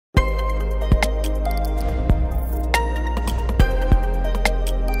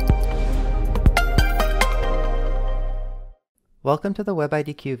Welcome to the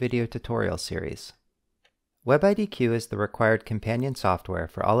WebIDQ video tutorial series. WebIDQ is the required companion software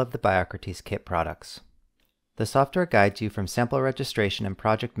for all of the biocrates kit products. The software guides you from sample registration and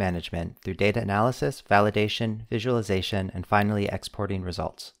project management through data analysis, validation, visualization, and finally exporting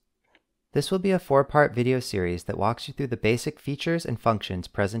results. This will be a 4-part video series that walks you through the basic features and functions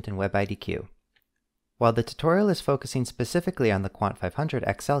present in WebIDQ. While the tutorial is focusing specifically on the Quant 500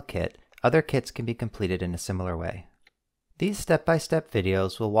 XL kit, other kits can be completed in a similar way. These step-by-step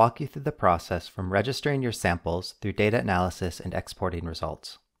videos will walk you through the process from registering your samples through data analysis and exporting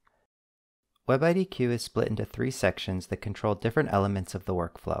results. WebIDQ is split into 3 sections that control different elements of the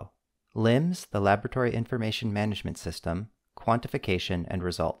workflow: LIMS, the Laboratory Information Management System, quantification, and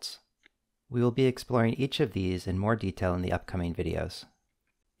results. We will be exploring each of these in more detail in the upcoming videos.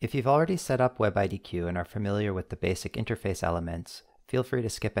 If you've already set up WebIDQ and are familiar with the basic interface elements, feel free to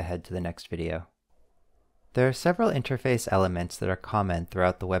skip ahead to the next video. There are several interface elements that are common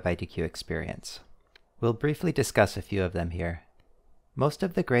throughout the WebIDQ experience. We'll briefly discuss a few of them here. Most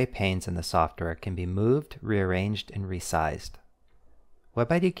of the gray panes in the software can be moved, rearranged, and resized.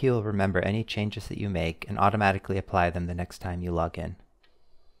 WebIDQ will remember any changes that you make and automatically apply them the next time you log in.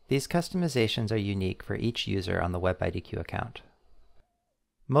 These customizations are unique for each user on the WebIDQ account.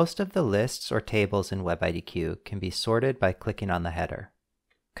 Most of the lists or tables in WebIDQ can be sorted by clicking on the header.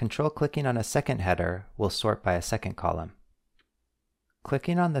 Control-clicking on a second header will sort by a second column.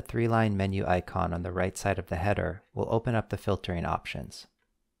 Clicking on the 3-line menu icon on the right side of the header will open up the filtering options.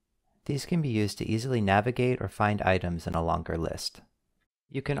 These can be used to easily navigate or find items in a longer list.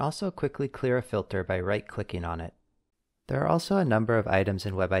 You can also quickly clear a filter by right-clicking on it. There are also a number of items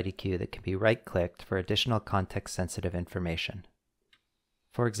in WebIDQ that can be right-clicked for additional context-sensitive information.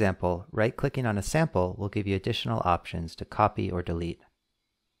 For example, right-clicking on a sample will give you additional options to copy or delete.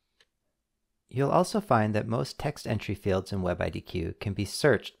 You'll also find that most text entry fields in WebIDQ can be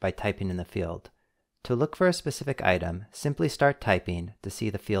searched by typing in the field. To look for a specific item, simply start typing to see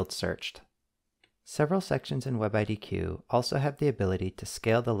the field searched. Several sections in WebIDQ also have the ability to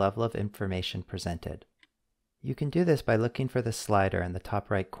scale the level of information presented. You can do this by looking for the slider in the top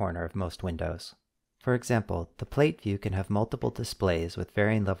right corner of most windows. For example, the plate view can have multiple displays with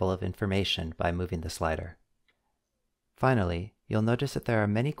varying level of information by moving the slider. Finally, you'll notice that there are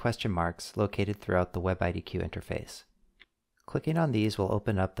many question marks located throughout the WebIDQ interface. Clicking on these will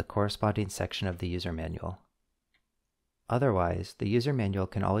open up the corresponding section of the user manual. Otherwise, the user manual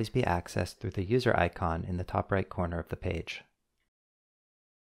can always be accessed through the user icon in the top right corner of the page.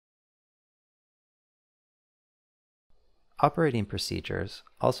 Operating procedures,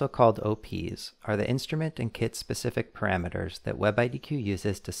 also called OPs, are the instrument and kit-specific parameters that WebIDQ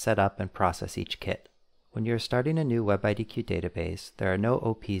uses to set up and process each kit. When you're starting a new WebIDQ database, there are no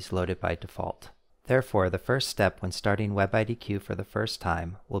OPs loaded by default. Therefore, the first step when starting WebIDQ for the first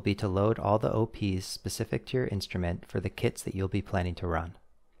time will be to load all the OPs specific to your instrument for the kits that you'll be planning to run.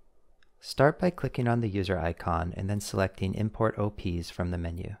 Start by clicking on the user icon and then selecting Import OPs from the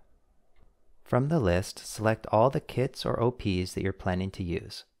menu. From the list, select all the kits or OPs that you're planning to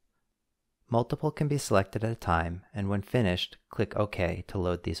use. Multiple can be selected at a time, and when finished, click OK to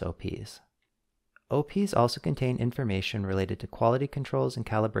load these OPs. OPs also contain information related to quality controls and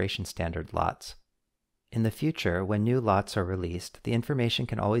calibration standard lots. In the future, when new lots are released, the information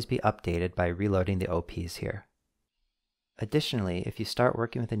can always be updated by reloading the OPs here. Additionally, if you start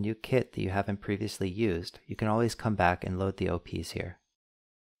working with a new kit that you haven't previously used, you can always come back and load the OPs here.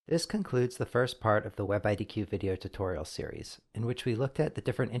 This concludes the first part of the WebIDQ video tutorial series, in which we looked at the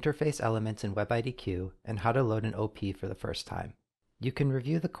different interface elements in WebIDQ and how to load an OP for the first time. You can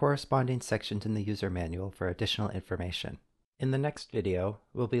review the corresponding sections in the user manual for additional information. In the next video,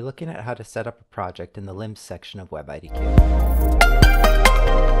 we'll be looking at how to set up a project in the LIMS section of WebIDQ.